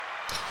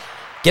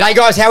G'day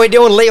guys, how we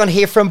doing? Leon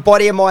here from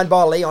Body and Mind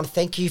by Leon.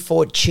 Thank you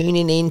for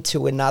tuning in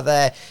to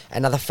another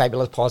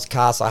fabulous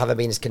podcast. I haven't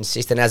been as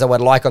consistent as I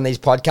would like on these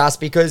podcasts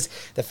because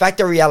the fact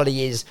of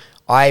reality is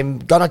I'm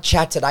going to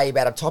chat today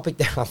about a topic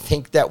that I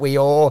think that we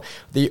all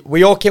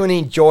can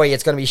enjoy.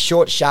 It's going to be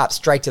short, sharp,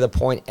 straight to the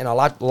point, and I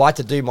like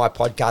to do my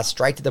podcast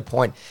straight to the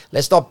point.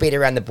 Let's not beat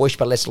around the bush,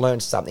 but let's learn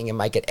something and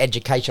make it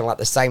educational at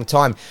the same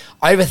time.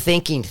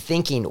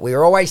 Thinking.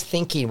 We're always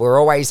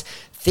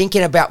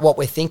thinking about what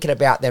we're thinking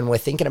about, then we're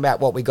thinking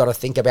about what we got to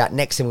think about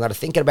next, and we've got to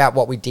think about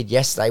what we did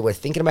yesterday. We're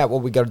thinking about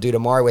what we got to do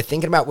tomorrow. We're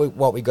thinking about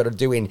what we got to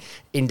do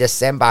in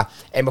December.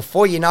 And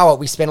before you know it,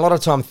 we spend a lot of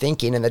time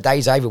thinking, and the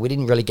day's over. We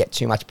didn't really get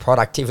too much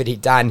productivity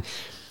done.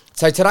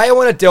 So today I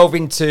want to delve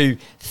into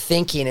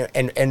thinking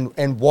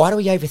and why do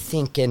we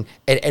overthink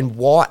and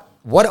what.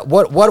 Why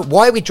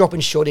are we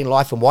dropping short in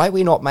life, and why are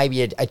we not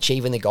maybe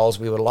achieving the goals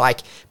we would like?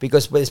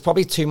 Because there's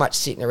probably too much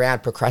sitting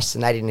around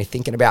procrastinating and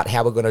thinking about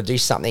how we're going to do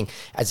something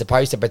as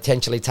opposed to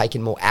potentially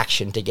taking more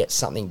action to get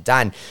something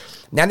done.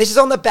 Now, this is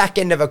on the back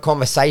end of a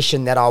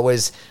conversation that I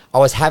was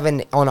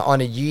having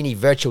on a uni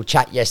virtual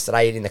chat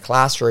yesterday in the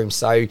classroom.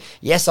 So,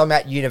 yes, I'm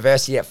at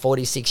university at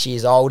 46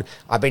 years old.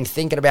 I've been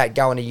thinking about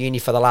going to uni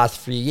for the last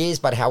few years,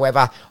 but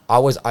however, I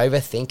was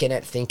overthinking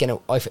it, thinking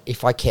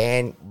if I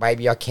can,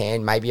 maybe I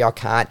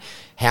can't.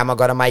 How am I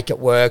going to make it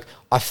work?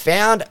 I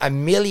found a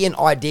million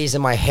ideas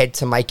in my head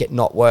to make it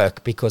not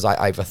work because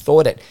I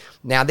overthought it.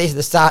 Now, this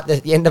is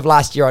the end of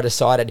last year, I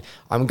decided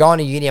I'm going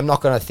to uni. I'm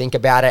not going to think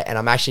about it, and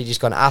I'm actually just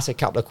going to ask a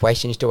couple of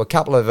questions to a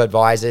couple of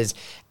advisors,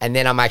 and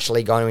then I'm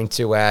actually going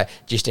to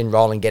just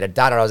enroll and get it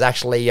done. And I was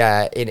actually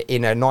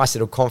in a nice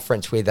little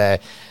conference with a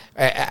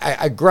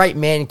great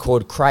man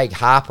called Craig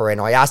Harper,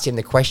 and I asked him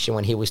the question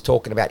when he was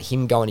talking about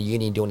him going to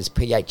uni and doing his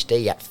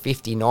PhD at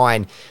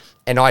 59.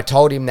 And I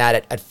told him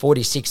that at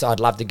 46, I'd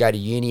love to go to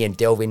uni and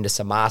delve into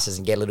some masters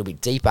and get a little bit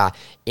deeper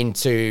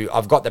into,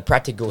 I've got the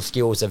practical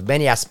skills of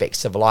many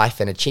aspects of life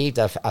and achieved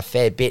a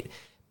fair bit,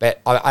 but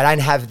I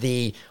don't have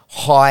the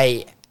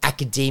high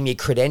academia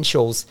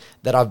credentials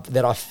that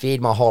I've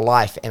feared my whole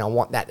life, and I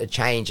want that to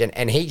change.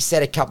 And he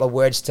said a couple of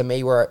words to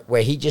me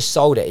where he just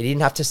sold it. He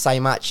didn't have to say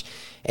much.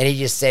 And he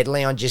just said,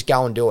 Leon, just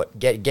go and do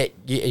it.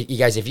 He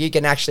goes, if you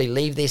can actually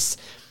leave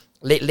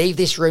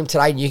this room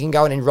today and you can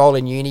go and enroll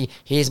in uni,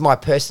 here's my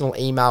personal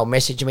email,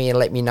 message me and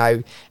let me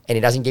know. And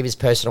he doesn't give his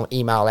personal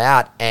email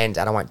out, and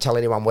I won't tell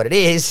anyone what it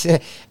is.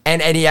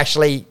 and he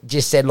actually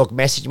just said, look,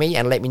 message me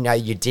and let me know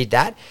you did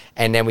that.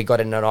 And then we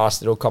got in a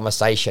nice little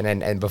conversation,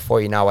 and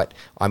before you know it,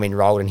 I'm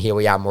enrolled, and here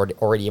we are, I'm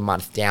already a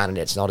month down, and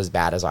it's not as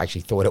bad as I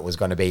actually thought it was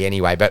going to be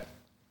anyway. But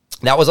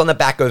that was on the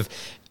back of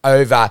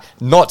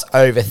not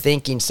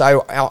overthinking.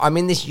 So I'm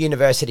in this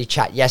university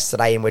chat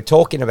yesterday, and we're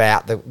talking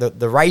about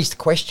the raised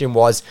question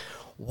was,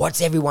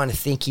 what's everyone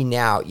thinking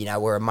now? You know,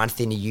 we're a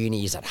month into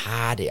uni. Is it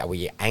hard? Are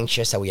we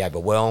anxious? Are we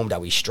overwhelmed? Are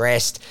we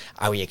stressed?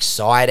 Are we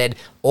excited?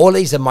 All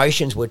these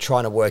emotions we're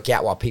trying to work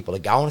out while people are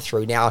going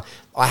through. Now,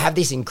 I have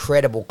this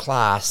incredible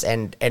class,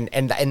 and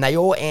they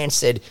all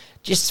answered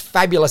just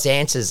fabulous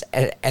answers,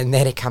 and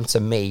then it comes to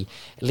me,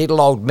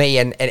 little old me,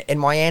 and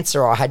my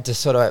answer, I had to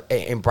sort of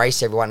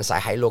embrace everyone and say,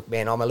 hey, look,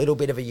 man, I'm a little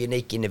bit of a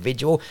unique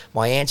individual.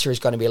 My answer is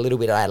going to be a little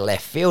bit out of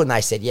left field. And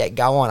they said, yeah,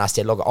 go on. I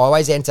said, look, I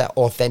always answer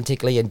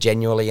authentically and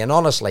genuinely and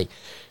honestly.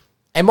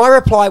 And my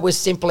reply was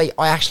simply,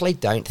 I actually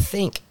don't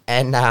think.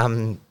 And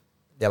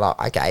they're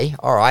like, okay,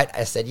 all right.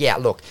 I said, yeah,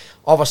 look,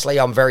 obviously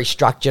I'm very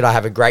structured. I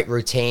have a great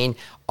routine.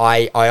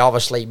 I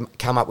obviously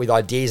come up with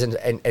ideas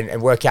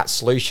and work out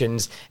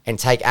solutions and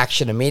take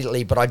action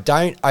immediately, but I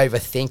don't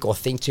overthink or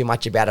think too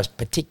much about a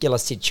particular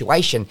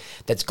situation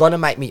that's going to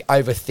make me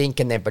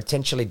overthink and then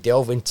potentially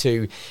delve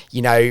into,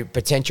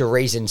 potential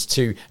reasons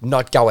to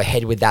not go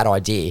ahead with that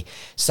idea.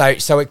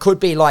 So it could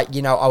be like,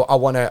 I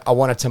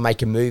wanted to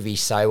make a movie.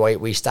 So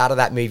we started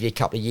that movie a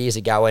couple of years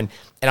ago, and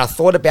I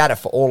thought about it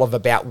for all of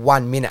about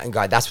 1 minute and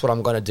go, that's what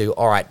I'm going to do.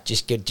 All right,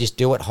 just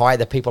do it. Hire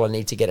the people I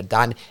need to get it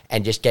done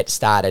and just get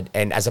started.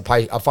 And as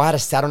opposed, if I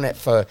had sat on it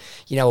for,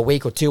 a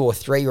week or two or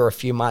three or a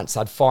few months,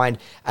 I'd find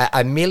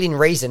a million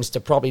reasons to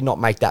probably not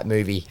make that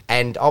movie.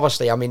 And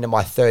obviously I'm into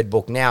my third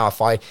book now.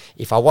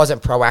 If I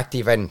wasn't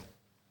proactive and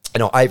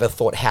I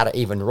overthought how to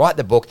even write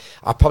the book,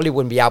 I probably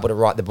wouldn't be able to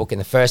write the book in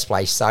the first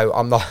place. So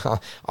I'm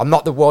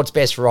not the world's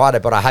best writer,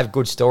 but I have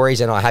good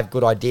stories and I have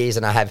good ideas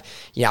and I have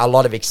a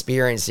lot of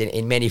experience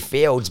in many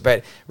fields.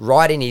 But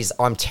writing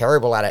I'm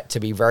terrible at it, to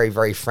be very,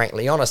 very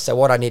frankly honest. So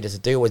what I needed to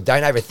do was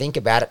don't overthink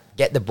about it.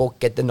 Get the book,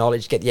 get the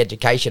knowledge, get the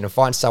education, and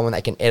find someone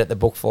that can edit the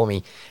book for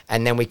me,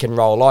 and then we can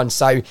roll on.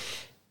 So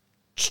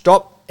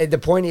stop. The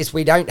point is,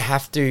 we don't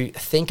have to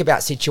think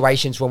about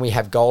situations when we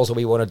have goals or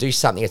we want to do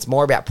something. It's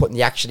more about putting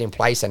the action in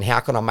place and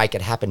how can I make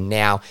it happen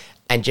now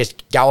and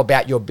just go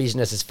about your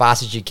business as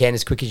fast as you can,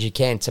 as quick as you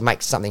can to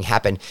make something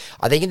happen.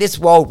 I think in this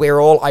world, we're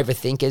all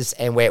overthinkers,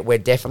 and we're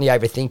definitely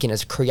overthinking.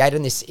 It's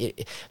creating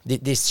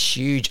this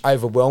huge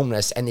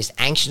overwhelmness and this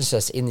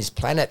anxiousness in this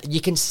planet. You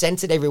can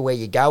sense it everywhere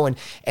you go. And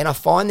I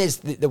find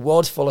the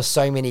world's full of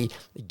so many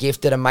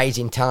gifted,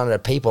 amazing,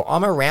 talented people.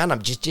 I'm around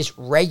them, just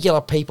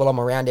regular people I'm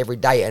around every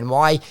day. And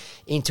my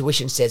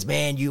intuition says,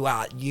 man, you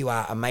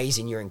are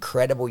amazing. You're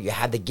incredible. You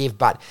have the gift,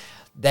 but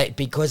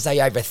because they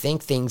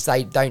overthink things,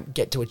 they don't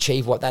get to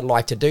achieve what they'd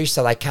like to do,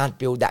 so they can't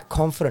build that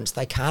confidence.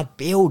 They can't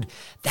build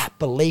that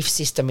belief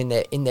system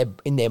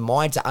in their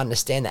mind to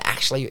understand that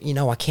actually,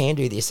 I can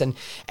do this. And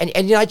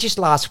just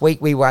last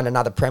week we won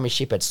another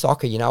premiership at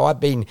soccer. I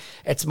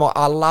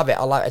love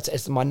it.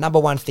 It's my number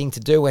one thing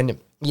to do. And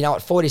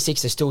at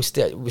 46,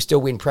 we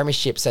still win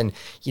premierships. And,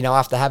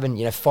 after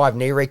having, 5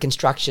 knee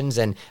reconstructions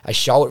and a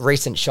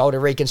recent shoulder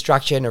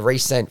reconstruction, a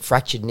recent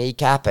fractured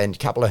kneecap, and a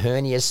couple of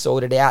hernias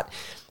sorted out.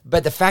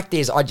 But the fact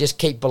is, I just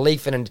keep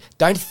believing and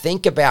don't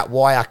think about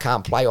why I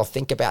can't play, or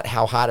think about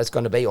how hard it's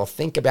going to be, or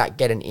think about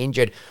getting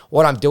injured.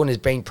 What I'm doing is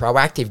being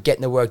proactive,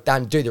 getting the work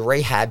done, do the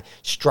rehab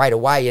straight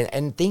away,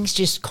 and things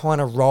just kind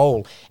of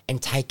roll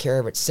and take care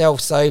of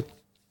itself. So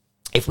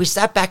if we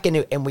sat back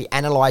and we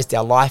analysed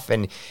our life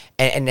and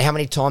how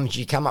many times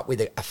you come up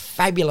with a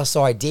fabulous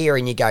idea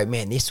and you go,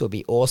 man, this would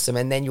be awesome.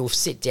 And then you'll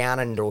sit down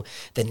and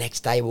the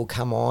next day will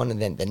come on,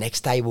 and then the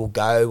next day will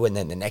go, and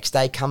then the next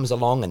day comes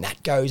along and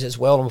that goes as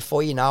well. And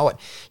before you know it,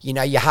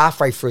 you're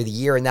halfway through the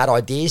year and that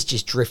idea's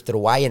just drifted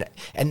away.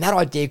 And that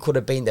idea could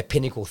have been the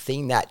pinnacle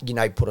thing that,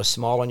 put a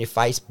smile on your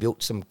face,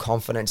 built some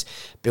confidence,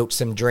 built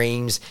some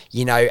dreams,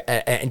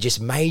 and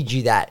just made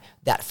you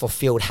that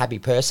fulfilled, happy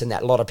person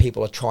that a lot of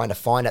people are trying to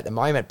find at the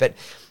moment. But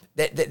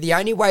the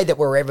only way that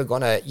we're ever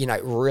going to,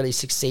 really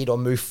succeed or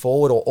move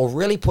forward or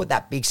really put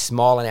that big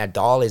smile on our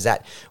dial is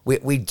that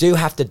we do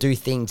have to do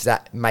things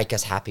that make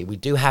us happy. We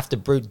do have to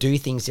do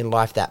things in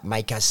life that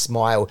make us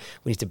smile.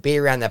 We need to be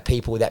around the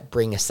people that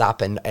bring us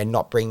up and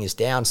not bring us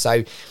down.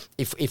 So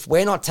if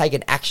we're not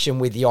taking action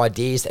with the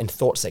ideas and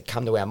thoughts that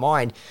come to our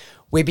mind,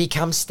 we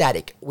become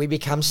static. We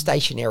become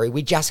stationary.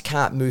 We just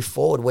can't move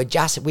forward. We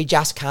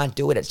just can't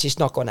do it. It's just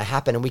not going to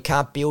happen. And we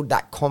can't build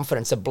that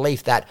confidence and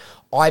belief that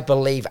I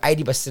believe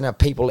 80% of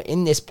people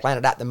in this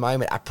planet at the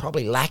moment are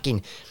probably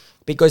lacking,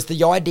 because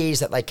the ideas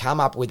that they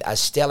come up with are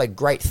stellar,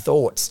 great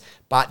thoughts,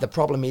 but the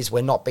problem is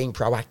we're not being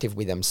proactive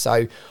with them.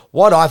 So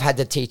what I've had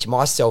to teach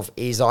myself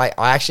is I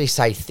actually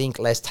say think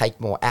less,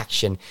 take more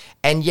action.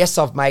 And yes,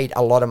 I've made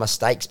a lot of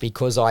mistakes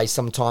because I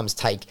sometimes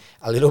take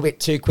a little bit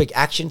too quick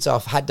action. So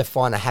I've had to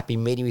find a happy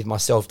medium with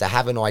myself to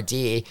have an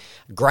idea,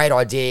 great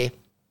idea.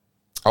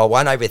 I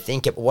won't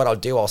overthink it, but what I'll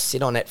do, I'll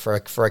sit on it for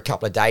a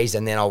couple of days,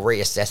 and then I'll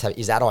reassess,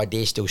 is that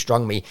idea still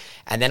strong me?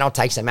 And then I'll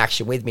take some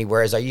action with me,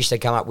 whereas I used to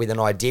come up with an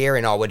idea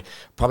and I would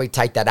probably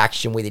take that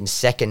action within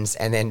seconds,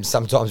 and then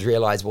sometimes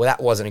realize, well,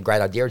 that wasn't a great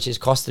idea. It's just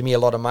costing me a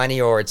lot of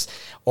money, or it's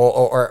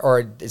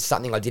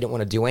something I didn't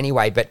want to do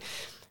anyway. But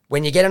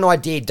when you get an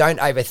idea, don't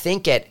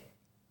overthink it.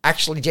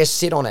 Actually, just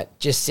sit on it.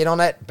 Just sit on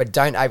it, but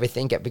don't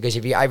overthink it, because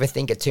if you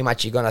overthink it too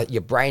much,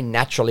 your brain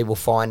naturally will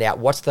find out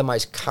what's the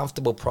most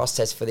comfortable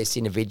process for this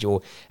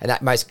individual, and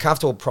that most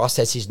comfortable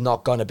process is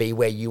not going to be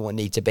where you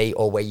need to be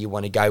or where you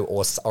want to go,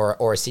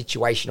 or a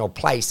situation or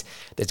place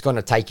that's going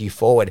to take you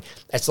forward.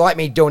 It's like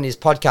me doing this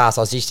podcast.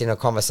 I was just in a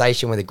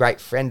conversation with a great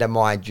friend of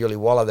mine, Julie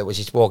Waller, that was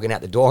just walking out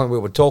the door, and we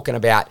were talking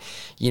about,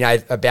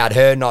 about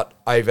her not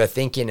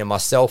overthinking and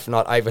myself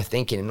not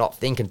overthinking and not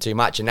thinking too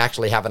much and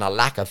actually having a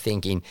lack of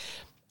thinking.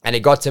 And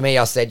it got to me,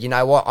 I said, you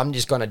know what, I'm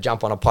just going to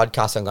jump on a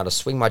podcast, I'm going to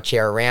swing my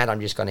chair around, I'm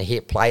just going to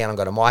hit play, and I'm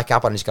going to mic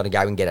up, I'm just going to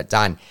go and get it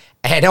done.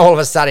 And all of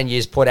a sudden, you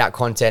just put out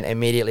content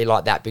immediately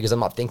like that, because I'm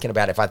not thinking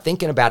about it. If I'm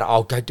thinking about it,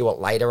 I'll go do it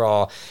later,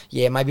 or,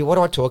 maybe what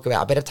do I talk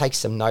about? I better take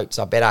some notes.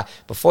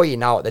 Before you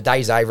know it, the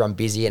day's over, I'm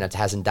busy, and it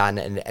hasn't done,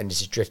 and it's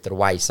just drifted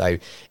away. So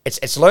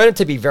it's learning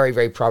to be very,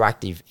 very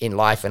proactive in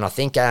life. And I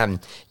think,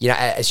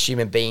 as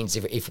human beings,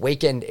 if we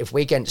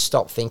can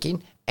stop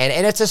thinking,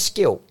 and it's a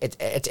skill.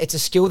 It's a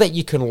skill that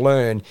you can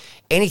learn.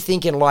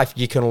 Anything in life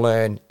you can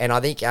learn, and I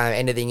think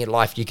anything in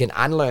life you can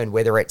unlearn.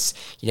 Whether it's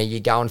you're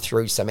going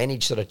through any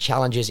sort of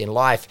challenges in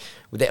life,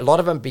 a lot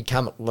of them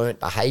become learnt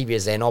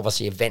behaviours and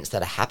obviously events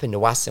that have happened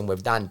to us, and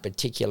we've done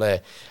particular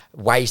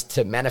ways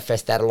to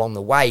manifest that along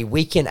the way.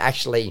 We can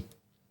actually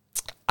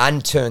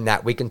unturn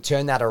that. We can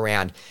turn that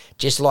around.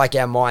 Just like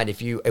our mind,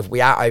 if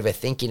we are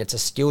overthinking, it's a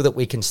skill that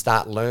we can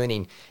start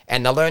learning.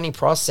 And the learning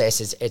process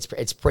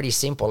it's pretty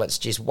simple. It's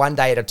just one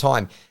day at a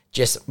time.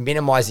 Just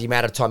minimize the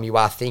amount of time you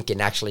are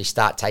thinking, actually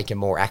start taking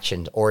more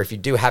action. Or if you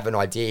do have an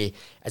idea,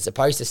 as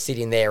opposed to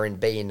sitting there and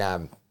being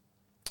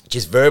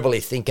just verbally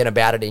thinking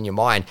about it in your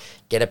mind,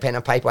 get a pen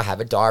and paper, have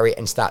a diary,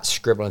 and start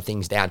scribbling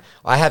things down.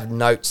 I have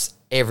notes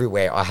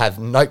everywhere. I have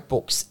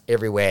notebooks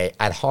everywhere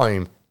at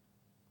home.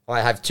 I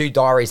have 2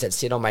 diaries that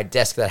sit on my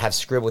desk that have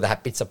scribbled, that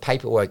have bits of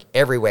paperwork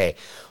everywhere.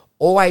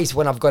 always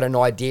when I've got an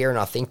idea and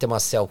I think to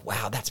myself,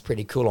 wow, that's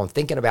pretty cool, I'm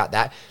thinking about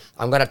that,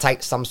 I'm going to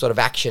take some sort of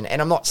action.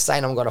 And I'm not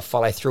saying I'm going to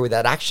follow through with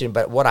that action,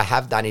 but what I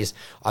have done is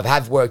I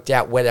have worked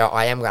out whether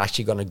I am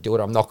actually going to do it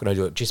or I'm not going to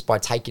do it, just by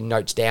taking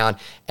notes down.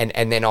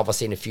 And then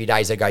obviously in a few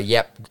days I go,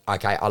 yep,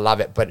 okay, I love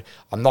it, but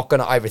I'm not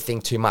going to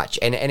overthink too much.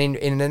 And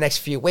in the next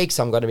few weeks,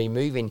 I'm going to be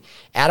moving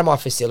out of my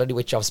facility,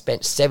 which I've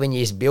spent 7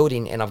 years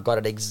building, and I've got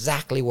it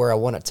exactly where I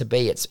want it to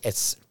be. It's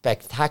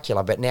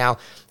spectacular. But now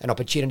an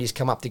opportunity's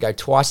come up to go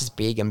twice as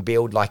big and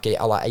build like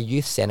a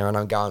youth center, and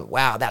I'm going,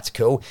 wow, that's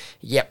cool.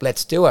 Yep,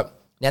 let's do it.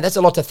 Now, that's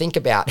a lot to think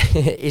about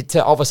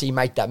to obviously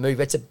make that move.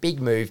 It's a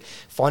big move.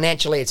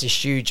 Financially, it's a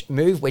huge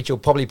move, which will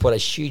probably put a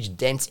huge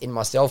dent in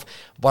myself.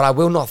 But I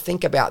will not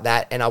think about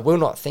that, and I will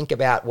not think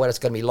about what it's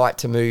going to be like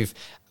to move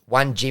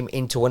one gym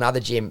into another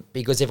gym,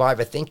 because if I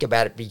ever think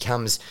about it, it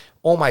becomes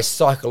almost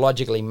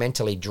psychologically,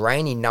 mentally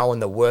draining knowing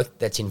the work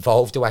that's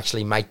involved to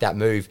actually make that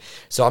move.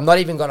 So I'm not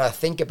even going to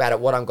think about it,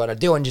 what I'm going to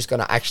do. I'm just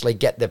going to actually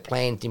get the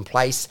plan in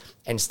place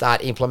and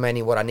start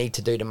implementing what I need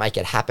to do to make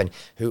it happen.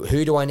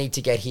 Who do I need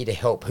to get here to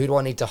help? Who do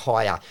I need to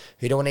hire?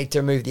 Who do I need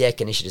to move the air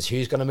conditioners?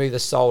 Who's going to move the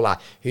solar?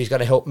 Who's going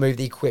to help move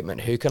the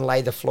equipment? Who can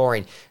lay the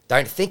flooring?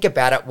 Don't think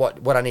about it.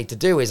 What I need to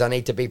do is I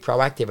need to be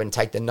proactive and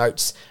take the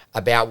notes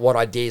about what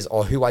ideas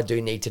or who I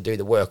do need to do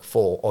the work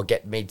for, or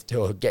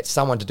get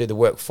someone to do the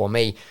work for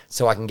me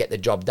so I can get the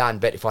job done.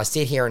 But if I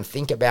sit here and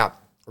think about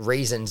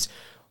reasons,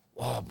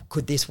 oh,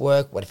 could this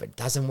work? What if it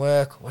doesn't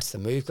work? What's the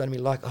move going to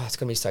be like? Oh, it's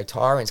going to be so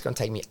tiring. It's going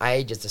to take me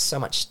ages. There's so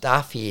much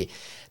stuff here.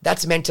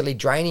 That's mentally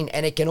draining,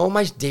 and it can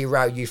almost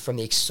derail you from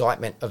the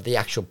excitement of the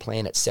actual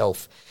plan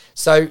itself.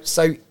 So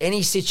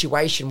any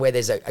situation where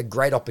there's a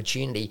great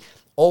opportunity,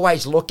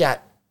 always look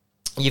at,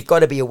 you've got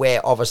to be aware,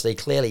 obviously,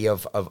 clearly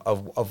of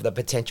the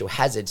potential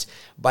hazards.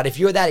 But if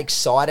you're that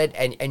excited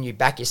and you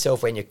back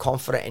yourself and you're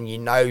confident and you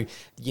know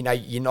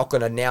you're not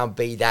going to now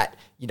be that,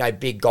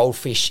 big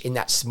goldfish in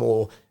that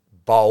small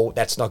bowl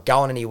that's not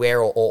going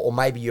anywhere, or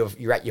maybe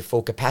you're at your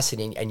full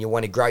capacity and you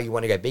want to grow, you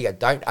want to go bigger.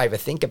 Don't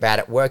overthink about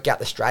it. Work out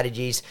the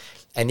strategies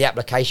and the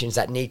applications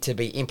that need to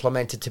be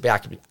implemented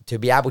to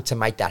be able to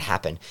make that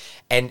happen.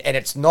 And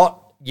it's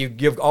not,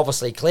 you've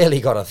obviously clearly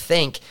got to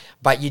think,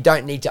 but you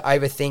don't need to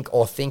overthink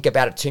or think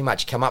about it too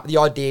much. Come up with the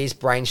ideas,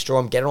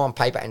 brainstorm, get it on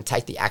paper, and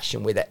take the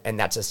action with it. And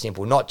that's as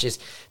simple. Not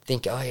just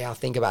think, oh yeah, I'll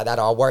think about that.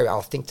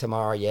 I'll think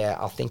tomorrow. Yeah,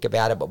 I'll think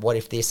about it. But what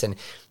if this? And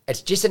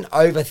it's just an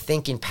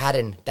overthinking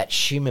pattern that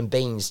human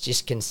beings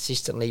just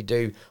consistently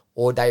do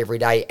all day, every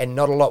day. And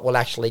not a lot will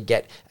actually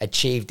get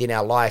achieved in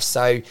our life.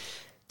 So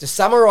to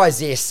summarize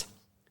this,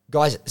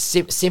 guys,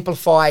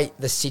 simplify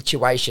the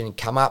situation.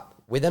 Come up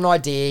with an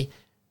idea,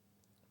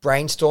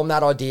 brainstorm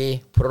that idea,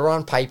 put it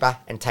on paper,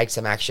 and take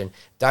some action.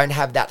 Don't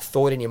have that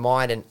thought in your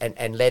mind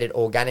and let it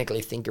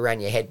organically think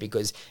around your head,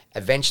 because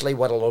eventually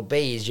what it'll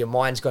be is your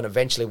mind's going to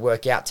eventually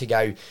work out to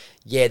go,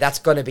 yeah, that's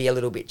going to be a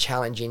little bit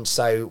challenging,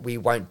 so we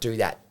won't do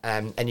that.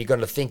 And you're going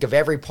to think of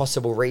every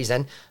possible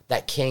reason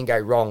that can go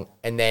wrong.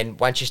 And then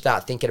once you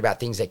start thinking about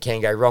things that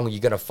can go wrong,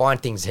 you're going to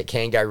find things that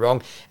can go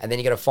wrong. And then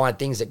you're going to find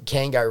things that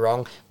can go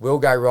wrong, will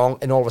go wrong.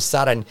 And all of a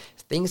sudden,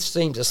 things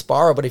seem to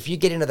spiral. But if you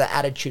get into the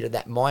attitude of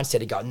that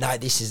mindset and go, no,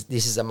 this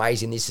is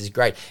amazing, this is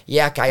great.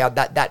 Yeah, okay,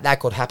 that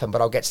could happen,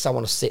 but I'll get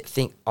someone to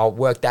think, I'll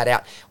work that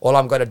out. All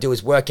I'm going to do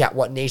is work out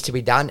what needs to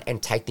be done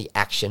and take the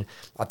action.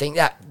 I think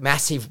that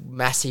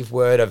massive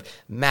word of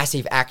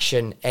massive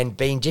action and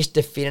being just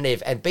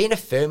definitive and being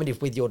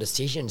affirmative with your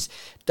decisions.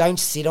 Don't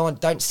sit on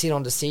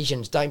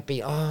decisions. Don't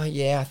be, oh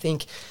yeah, I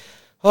think,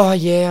 oh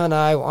yeah,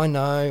 I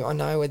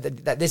know.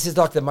 This is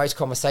like the most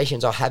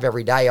conversations I have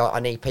every day. I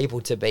need people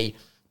to be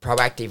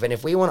proactive. And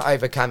if we want to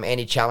overcome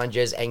any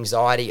challenges,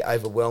 anxiety,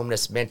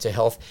 overwhelmness, mental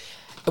health,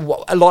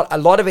 a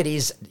lot of it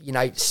is,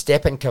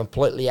 stepping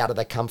completely out of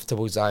the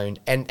comfortable zone.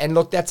 And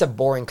look, that's a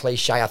boring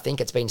cliche. I think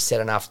it's been said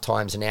enough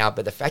times now,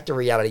 but the fact of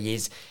reality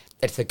is,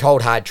 it's the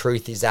cold hard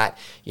truth is that,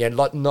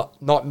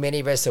 not many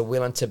of us are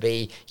willing to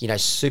be,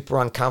 super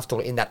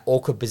uncomfortable in that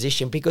awkward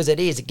position, because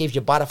it gives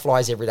you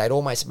butterflies every day. It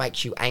almost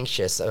makes you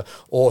anxious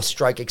or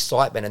stroke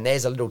excitement. And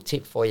there's a little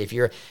tip for you. If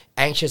you're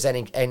anxious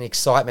and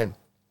excitement,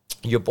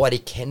 your body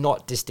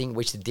cannot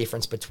distinguish the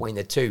difference between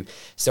the two.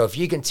 So if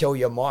you can tell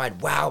your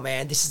mind, wow,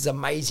 man, this is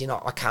amazing.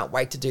 I can't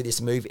wait to do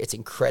this move. It's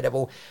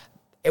incredible.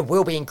 It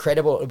will be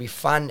incredible. It'll be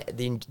fun.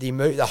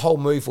 The whole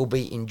move will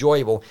be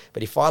enjoyable.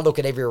 But if I look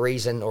at every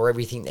reason or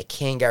everything that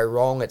can go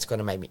wrong, it's going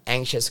to make me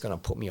anxious. It's going to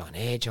put me on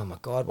edge. Oh my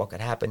God, what could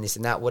happen? This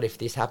and that. What if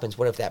this happens?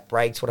 What if that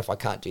breaks? What if I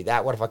can't do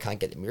that? What if I can't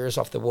get the mirrors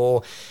off the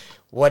wall?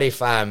 What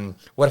if I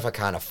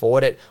can't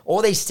afford it?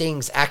 All these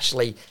things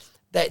actually,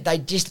 they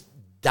just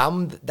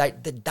they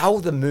dull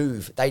the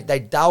move. They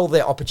dull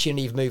the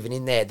opportunity of moving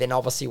in there. Then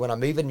obviously when I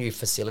move a new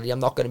facility, I'm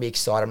not going to be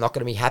excited. I'm not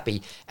going to be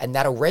happy. And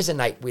that'll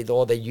resonate with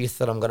all the youth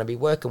that I'm going to be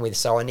working with.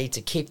 So I need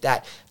to keep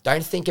that.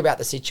 Don't think about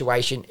the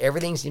situation.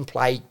 Everything's in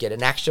play. Get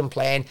an action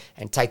plan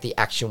and take the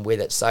action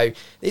with it. So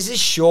this is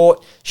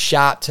short,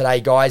 sharp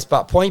today, guys.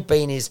 But point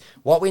being is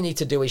what we need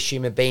to do as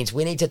human beings,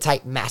 we need to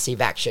take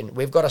massive action.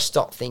 We've got to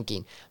stop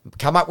thinking.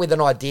 Come up with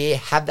an idea,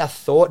 have that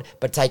thought,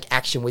 but take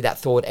action with that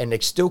thought. And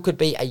it still could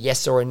be a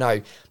yes or a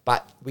no.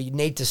 But we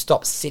need to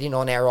stop sitting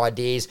on our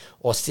ideas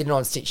or sitting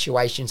on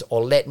situations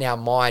or letting our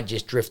mind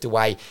just drift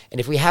away. And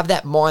if we have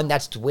that mind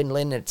that's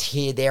dwindling and it's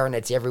here, there, and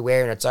it's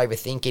everywhere and it's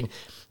overthinking,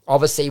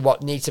 obviously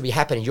what needs to be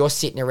happening, you're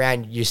sitting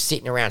around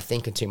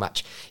thinking too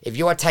much. If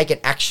you are taking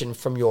action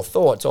from your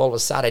thoughts, all of a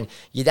sudden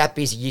you're that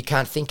busy, you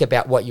can't think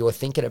about what you were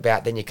thinking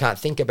about, then you can't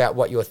think about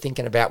what you were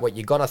thinking about, what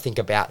you're going to think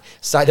about.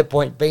 So the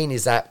point being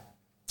is that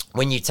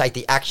when you take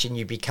the action,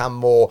 you become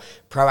more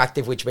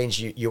proactive, which means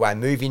you are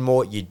moving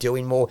more, you're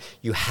doing more,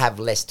 you have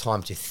less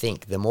time to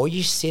think. The more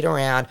you sit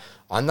around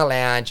on the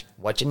lounge,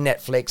 watching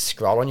Netflix,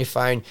 scroll on your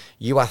phone,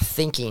 you are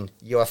thinking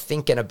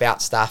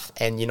about stuff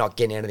and you're not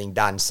getting anything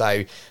done.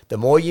 So the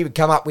more you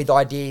come up with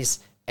ideas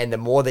and the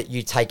more that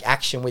you take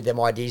action with them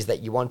ideas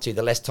that you want to,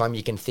 the less time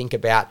you can think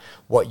about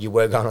what you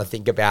were going to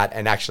think about,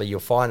 and actually you'll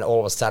find all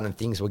of a sudden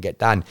things will get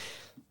done.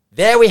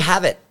 There we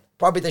have it.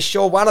 Probably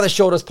one of the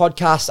shortest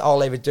podcasts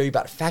I'll ever do,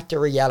 but fact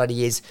of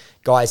reality is,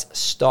 guys,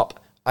 stop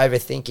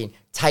overthinking.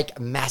 Take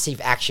massive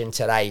action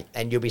today,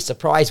 and you'll be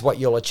surprised what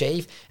you'll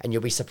achieve, and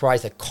you'll be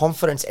surprised the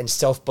confidence and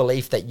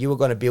self-belief that you are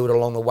going to build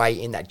along the way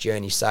in that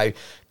journey. So,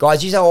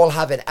 guys, you all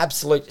have an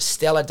absolute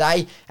stellar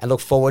day, and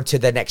look forward to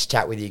the next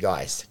chat with you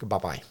guys.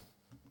 Bye-bye.